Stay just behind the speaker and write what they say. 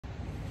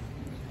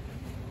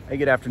Hey,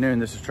 good afternoon.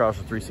 This is Charles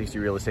with 360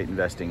 Real Estate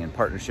Investing in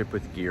partnership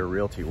with Gear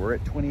Realty. We're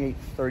at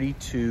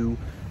 2832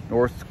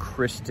 North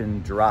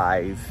Kristen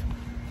Drive.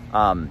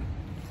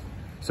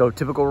 So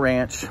typical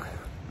ranch,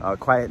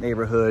 quiet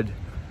neighborhood,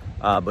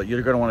 but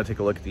you're going to want to take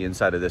a look at the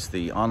inside of this.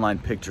 The online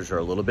pictures are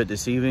a little bit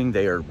deceiving.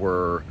 They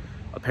were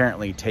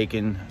apparently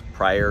taken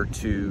prior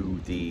to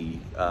the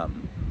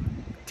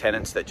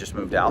tenants that just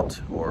moved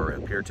out or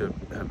appear to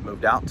have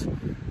moved out.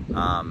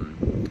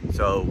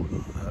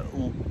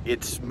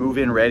 It's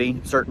move-in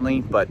ready, certainly,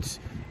 but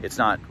it's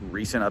not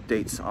recent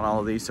updates on all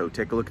of these. So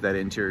take a look at that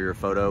interior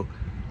photo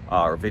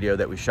or video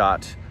that we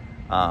shot.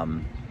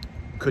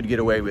 Could get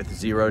away with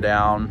 0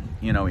 down,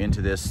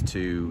 into this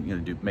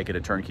to, make it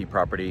a turnkey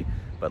property,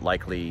 but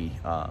likely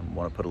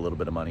want to put a little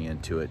bit of money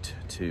into it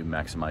to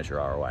maximize your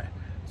ROI.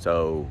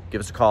 So give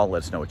us a call,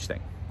 let us know what you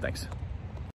think. Thanks.